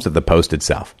columns of the Post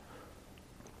itself.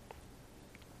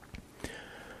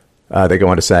 They go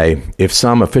on to say, if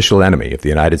some official enemy of the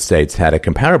United States had a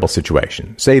comparable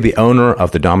situation, say the owner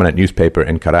of the dominant newspaper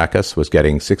in Caracas was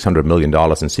getting $600 million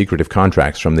in secretive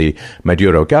contracts from the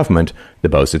Maduro government, the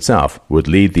Post itself would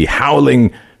lead the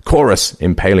howling chorus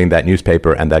impaling that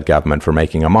newspaper and that government for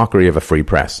making a mockery of a free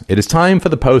press. It is time for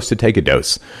the Post to take a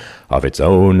dose of its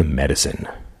own medicine.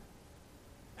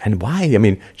 And why? I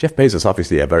mean, Jeff Bezos,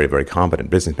 obviously a very, very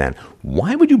competent businessman.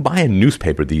 Why would you buy a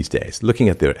newspaper these days? Looking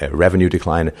at the revenue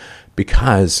decline,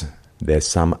 because there's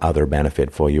some other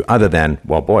benefit for you other than,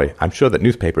 well, boy, I'm sure that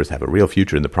newspapers have a real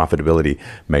future in the profitability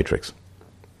matrix.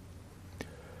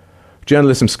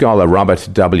 Journalism scholar Robert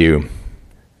W.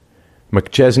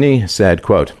 McChesney said,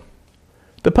 quote,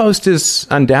 the Post is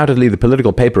undoubtedly the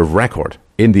political paper of record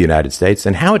in the United States,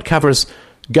 and how it covers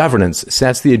governance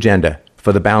sets the agenda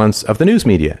for the balance of the news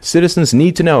media. Citizens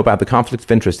need to know about the conflict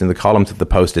of interest in the columns of the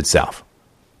Post itself.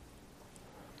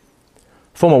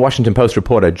 Former Washington Post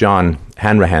reporter John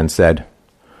Hanrahan said,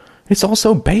 it's all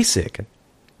so basic.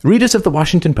 Readers of the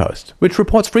Washington Post, which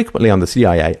reports frequently on the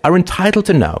CIA, are entitled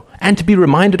to know and to be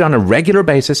reminded on a regular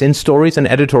basis in stories and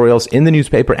editorials in the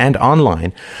newspaper and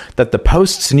online that the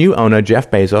Post's new owner,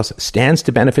 Jeff Bezos, stands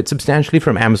to benefit substantially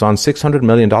from Amazon's $600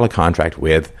 million contract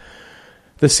with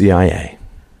the CIA.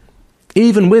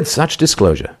 Even with such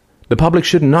disclosure, the public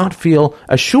should not feel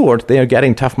assured they are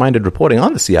getting tough-minded reporting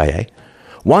on the CIA.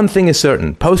 One thing is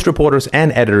certain, Post reporters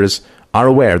and editors are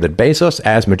aware that Bezos,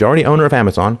 as majority owner of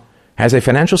Amazon, has a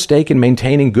financial stake in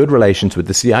maintaining good relations with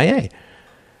the CIA.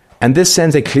 And this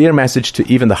sends a clear message to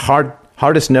even the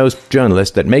hardest-nosed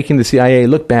journalist that making the CIA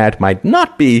look bad might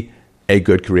not be a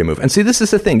good career move. And see, this is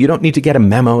the thing. You don't need to get a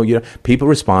memo. People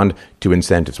respond to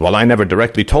incentives. Well, I never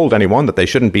directly told anyone that they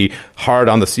shouldn't be hard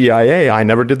on the CIA. I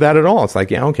never did that at all. It's like,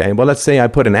 yeah, okay. Well, let's say I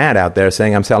put an ad out there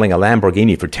saying I'm selling a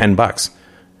Lamborghini for $10.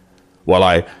 Well,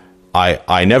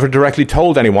 I never directly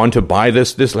told anyone to buy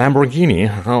this Lamborghini.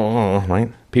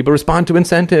 Right? People respond to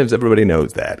incentives. Everybody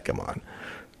knows that. Come on.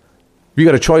 You've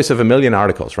got a choice of a million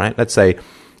articles, right? Let's say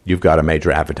you've got a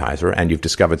major advertiser and you've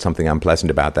discovered something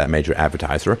unpleasant about that major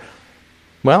advertiser.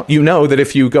 Well, you know that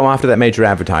if you go after that major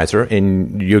advertiser,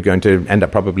 you're going to end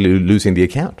up probably losing the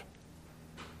account.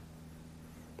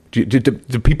 Do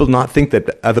people not think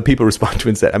that other people respond to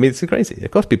incentives? I mean, it's crazy.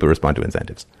 Of course people respond to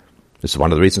incentives. This is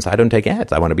one of the reasons I don't take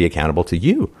ads. I want to be accountable to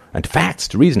you and to facts,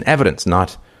 to reason, evidence,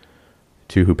 not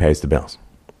to who pays the bills.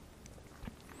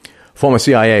 Former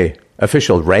CIA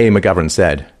official Ray McGovern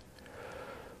said,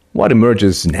 "What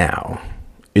emerges now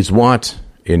is what,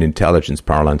 in intelligence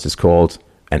parlance, is called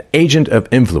an agent of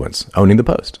influence owning the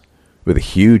Post, with a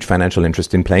huge financial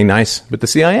interest in playing nice with the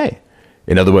CIA.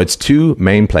 In other words, two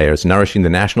main players nourishing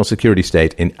the national security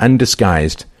state in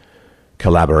undisguised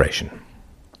collaboration."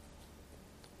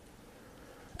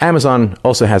 Amazon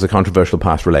also has a controversial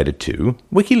past related to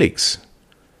WikiLeaks.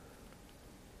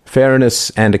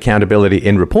 Fairness and Accountability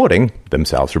in Reporting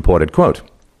themselves reported, quote,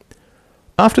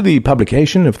 "After the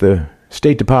publication of the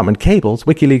State Department cables,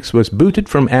 WikiLeaks was booted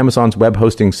from Amazon's web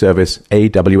hosting service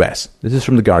AWS." This is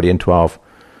from The Guardian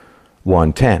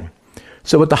 12/110.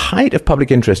 So at the height of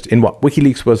public interest in what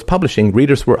WikiLeaks was publishing,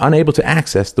 readers were unable to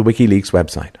access the WikiLeaks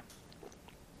website.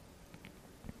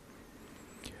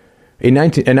 In a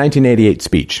 1988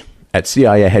 speech at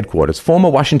CIA headquarters, former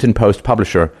Washington Post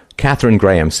publisher Katharine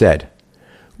Graham said,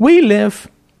 "We live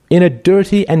in a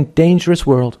dirty and dangerous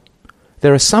world.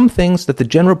 There are some things that the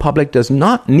general public does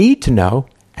not need to know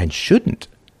and shouldn't.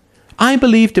 I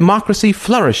believe democracy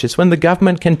flourishes when the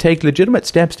government can take legitimate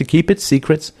steps to keep its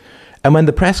secrets and when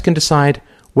the press can decide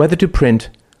whether to print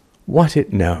what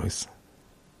it knows."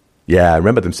 Yeah, I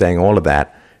remember them saying all of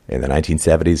that in the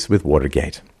 1970s with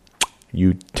Watergate.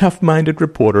 You tough-minded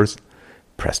reporters,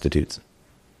 prostitutes.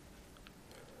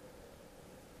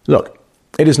 Look,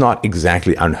 it is not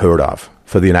exactly unheard of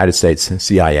for the United States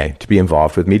CIA to be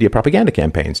involved with media propaganda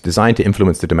campaigns designed to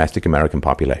influence the domestic American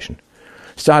population.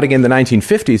 Starting in the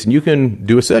 1950s, and you can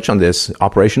do a search on this,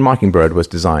 Operation Mockingbird was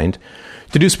designed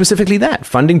to do specifically that,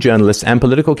 funding journalists and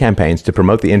political campaigns to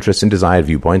promote the interests and desired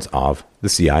viewpoints of the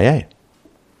CIA.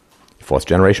 Fourth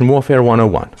Generation Warfare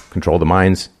 101. Control the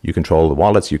minds, you control the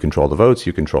wallets, you control the votes,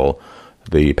 you control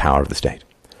the power of the state.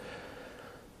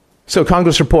 So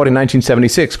Congress reported in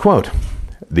 1976, quote,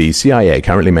 "The CIA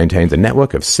currently maintains a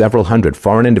network of several hundred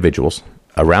foreign individuals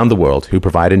around the world who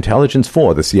provide intelligence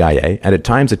for the CIA and at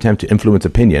times attempt to influence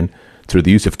opinion through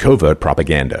the use of covert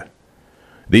propaganda.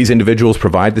 These individuals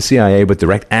provide the CIA with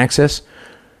direct access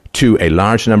to a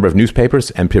large number of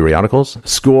newspapers and periodicals,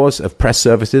 scores of press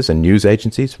services and news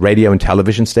agencies, radio and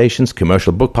television stations,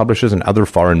 commercial book publishers, and other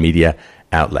foreign media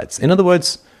outlets." In other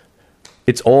words,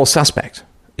 it's all suspect.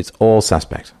 It's all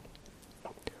suspect.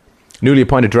 Newly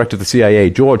appointed director of the CIA,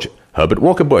 George Herbert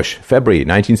Walker Bush, February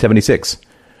 1976.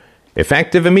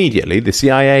 "Effective immediately, the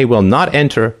CIA will not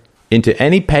enter into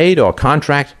any paid or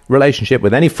contract relationship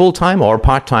with any full-time or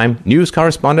part-time news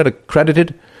correspondent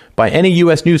accredited by any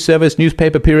U.S. news service,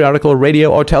 newspaper, periodical, radio,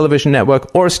 or television network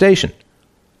or station."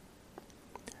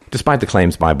 Despite the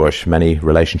claims by Bush, many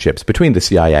relationships between the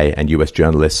CIA and U.S.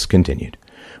 journalists continued,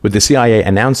 with the CIA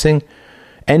announcing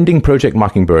ending Project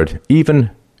Mockingbird, even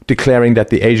declaring that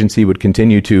the agency would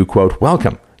continue to, quote,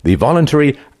 "welcome the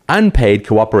voluntary, unpaid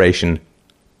cooperation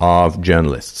of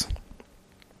journalists."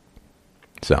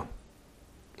 So,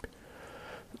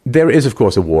 there is, of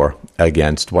course, a war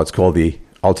against what's called the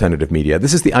alternative media.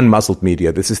 This is the unmuzzled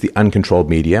media. This is the uncontrolled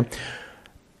media.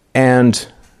 And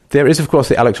there is, of course,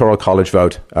 the Electoral College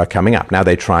vote coming up. Now,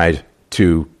 they tried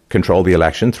to control the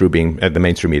election through being, the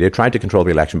mainstream media tried to control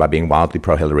the election by being wildly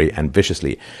pro-Hillary and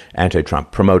viciously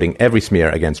anti-Trump, promoting every smear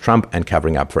against Trump and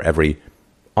covering up for every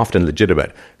often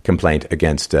legitimate complaint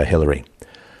against Hillary.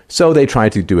 So they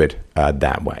tried to do it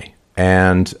that way.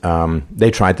 And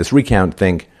they tried this recount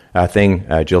thing.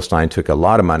 Jill Stein took a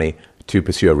lot of money to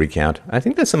pursue a recount. I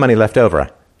think there's some money left over.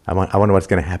 I wonder what's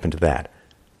going to happen to that.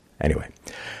 Anyway.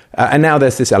 And now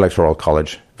there's this electoral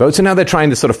college vote. So now they're trying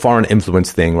this sort of foreign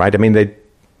influence thing, right? I mean,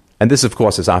 and this, of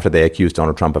course, is after they accused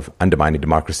Donald Trump of undermining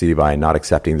democracy by not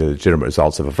accepting the legitimate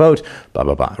results of a vote, blah,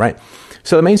 blah, blah, right?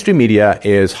 So the mainstream media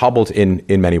is hobbled in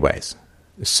many ways.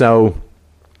 So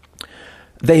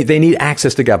they need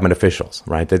access to government officials,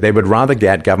 right? They would rather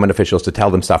get government officials to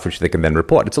tell them stuff which they can then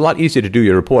report. It's a lot easier to do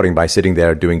your reporting by sitting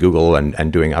there doing Google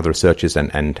and doing other searches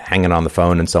and hanging on the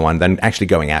phone and so on than actually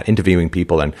going out, interviewing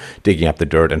people and digging up the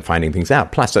dirt and finding things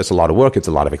out. Plus, that's a lot of work, it's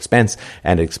a lot of expense,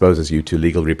 and it exposes you to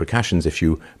legal repercussions if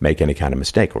you make any kind of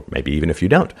mistake, or maybe even if you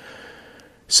don't.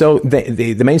 So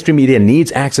the mainstream media needs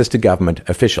access to government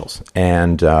officials.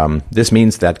 And this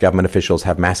means that government officials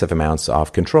have massive amounts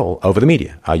of control over the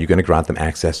media. Are you going to grant them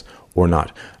access or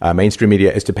not? Mainstream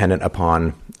media is dependent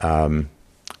upon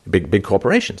big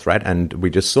corporations, right? And we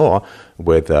just saw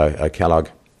with Kellogg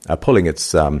pulling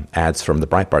its ads from the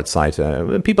Breitbart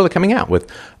site, people are coming out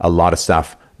with a lot of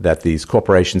stuff that these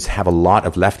corporations have a lot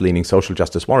of left-leaning social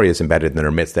justice warriors embedded in their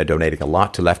midst. They're donating a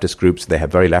lot to leftist groups. They have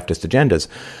very leftist agendas.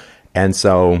 And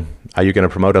so are you going to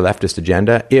promote a leftist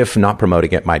agenda? If not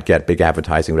promoting it might get big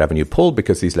advertising revenue pulled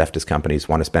because these leftist companies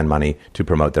want to spend money to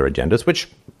promote their agendas, which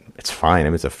it's fine. I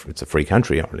mean, it's a free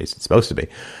country, or at least it's supposed to be.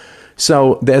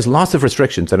 So there's lots of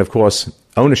restrictions. And of course,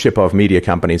 ownership of media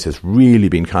companies has really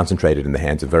been concentrated in the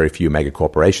hands of very few mega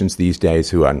corporations these days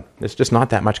there's just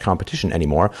not that much competition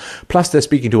anymore. Plus, they're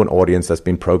speaking to an audience that's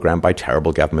been programmed by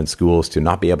terrible government schools to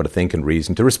not be able to think and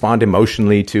reason, to respond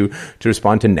emotionally, to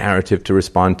respond to narrative, to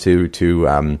respond to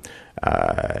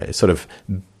sort of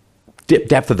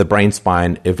depth of the brain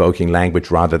spine evoking language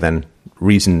rather than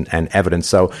reason and evidence.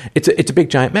 So it's a big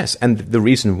giant mess. And the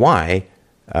reason why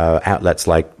outlets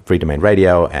like Free Domain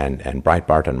Radio and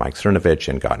Breitbart and Mike Cernovich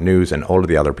and Got News and all of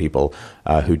the other people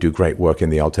who do great work in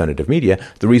the alternative media,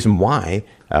 the reason why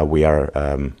we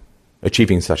are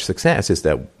achieving such success is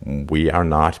that we are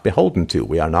not beholden to,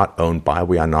 we are not owned by,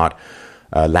 we are not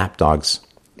lapdogs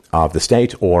of the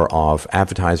state or of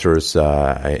advertisers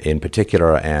in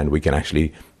particular, and we can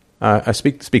actually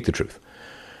speak the truth.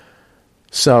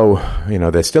 So,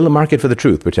 there's still a market for the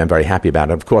truth, which I'm very happy about.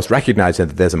 And of course, recognizing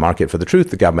that there's a market for the truth,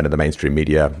 the government and the mainstream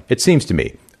media, it seems to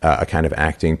me, are kind of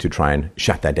acting to try and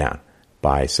shut that down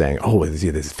by saying,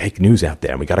 there's fake news out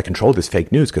there, and we got to control this fake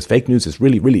news because fake news is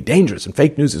really, really dangerous, and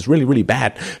fake news is really, really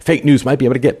bad. Fake news might be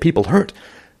able to get people hurt.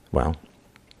 Well,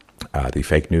 the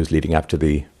fake news leading up to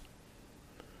the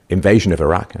invasion of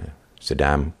Iraq,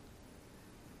 Saddam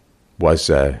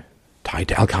was tied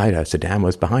to Al-Qaeda. Saddam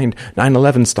was behind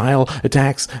 9/11 style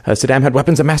attacks. Saddam had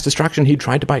weapons of mass destruction. He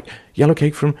tried to buy yellow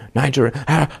cake from Niger.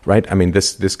 Right? I mean,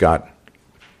 this got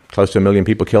close to 1 million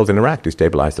people killed in Iraq,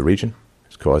 destabilized the region.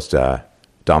 It's caused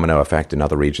domino effect in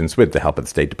other regions with the help of the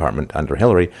State Department under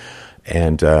Hillary,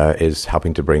 and is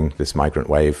helping to bring this migrant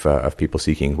wave of people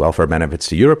seeking welfare benefits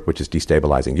to Europe, which is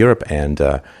destabilizing Europe. And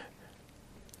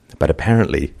but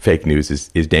apparently fake news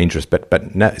is dangerous. But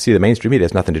see, the mainstream media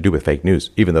has nothing to do with fake news,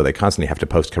 even though they constantly have to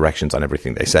post corrections on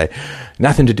everything they say.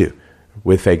 Nothing to do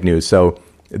with fake news. So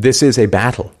this is a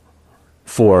battle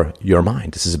for your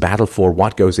mind. This is a battle for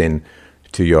what goes in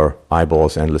to your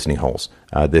eyeballs and listening holes.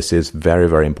 This is very,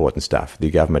 very important stuff. The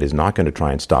government is not going to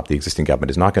try and stop, the existing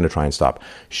government is not going to try and stop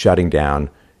shutting down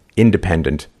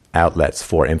independent outlets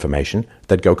for information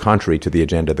that go contrary to the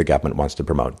agenda the government wants to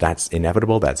promote. That's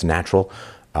inevitable. That's natural.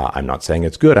 I'm not saying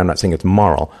it's good. I'm not saying it's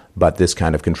moral, but this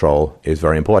kind of control is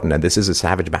very important. And this is a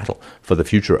savage battle for the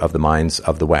future of the minds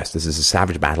of the West. This is a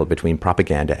savage battle between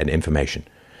propaganda and information,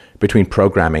 between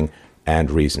programming and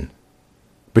reason,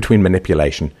 between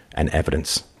manipulation and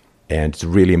evidence. And it's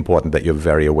really important that you're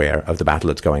very aware of the battle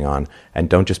that's going on. And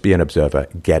don't just be an observer.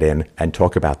 Get in and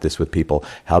talk about this with people.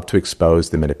 Help to expose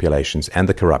the manipulations and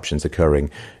the corruptions occurring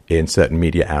in certain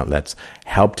media outlets.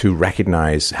 Help to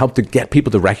get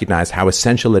people to recognize how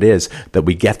essential it is that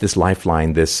we get this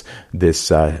lifeline, this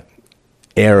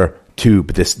air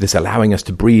tube, this allowing us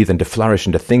to breathe and to flourish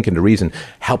and to think and to reason.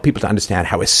 Help people to understand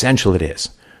how essential it is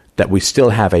that we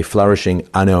still have a flourishing,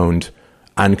 unowned,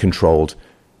 uncontrolled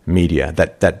media,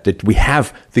 that we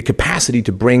have the capacity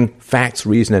to bring facts,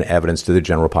 reason, and evidence to the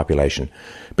general population,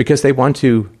 because they want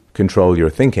to control your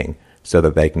thinking so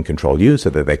that they can control you, so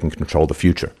that they can control the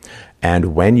future.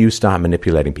 And when you start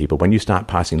manipulating people, when you start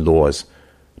passing laws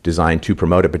designed to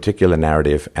promote a particular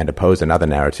narrative and oppose another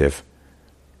narrative,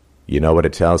 you know what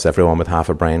it tells everyone with half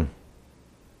a brain?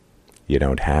 You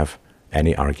don't have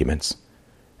any arguments.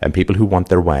 And people who want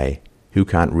their way, who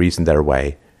can't reason their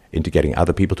way, into getting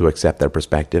other people to accept their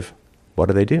perspective,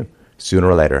 what do? Sooner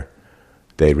or later,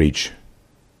 they reach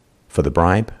for the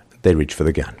bribe, they reach for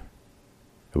the gun.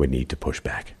 And we need to push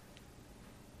back.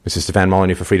 This is Stefan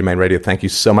Molyneux for Freedomain Radio. Thank you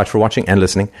so much for watching and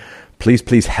listening.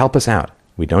 Please help us out.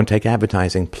 We don't take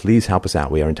advertising. Please help us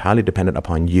out. We are entirely dependent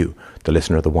upon you, the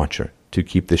listener, the watcher, to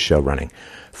keep this show running.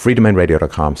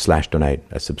 freedomainradio.com/donate.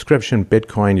 A subscription,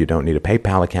 Bitcoin. You don't need a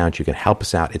PayPal account. You can help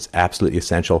us out. It's absolutely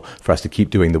essential for us to keep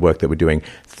doing the work that we're doing.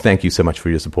 Thank you so much for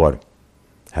your support.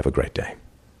 Have a great day.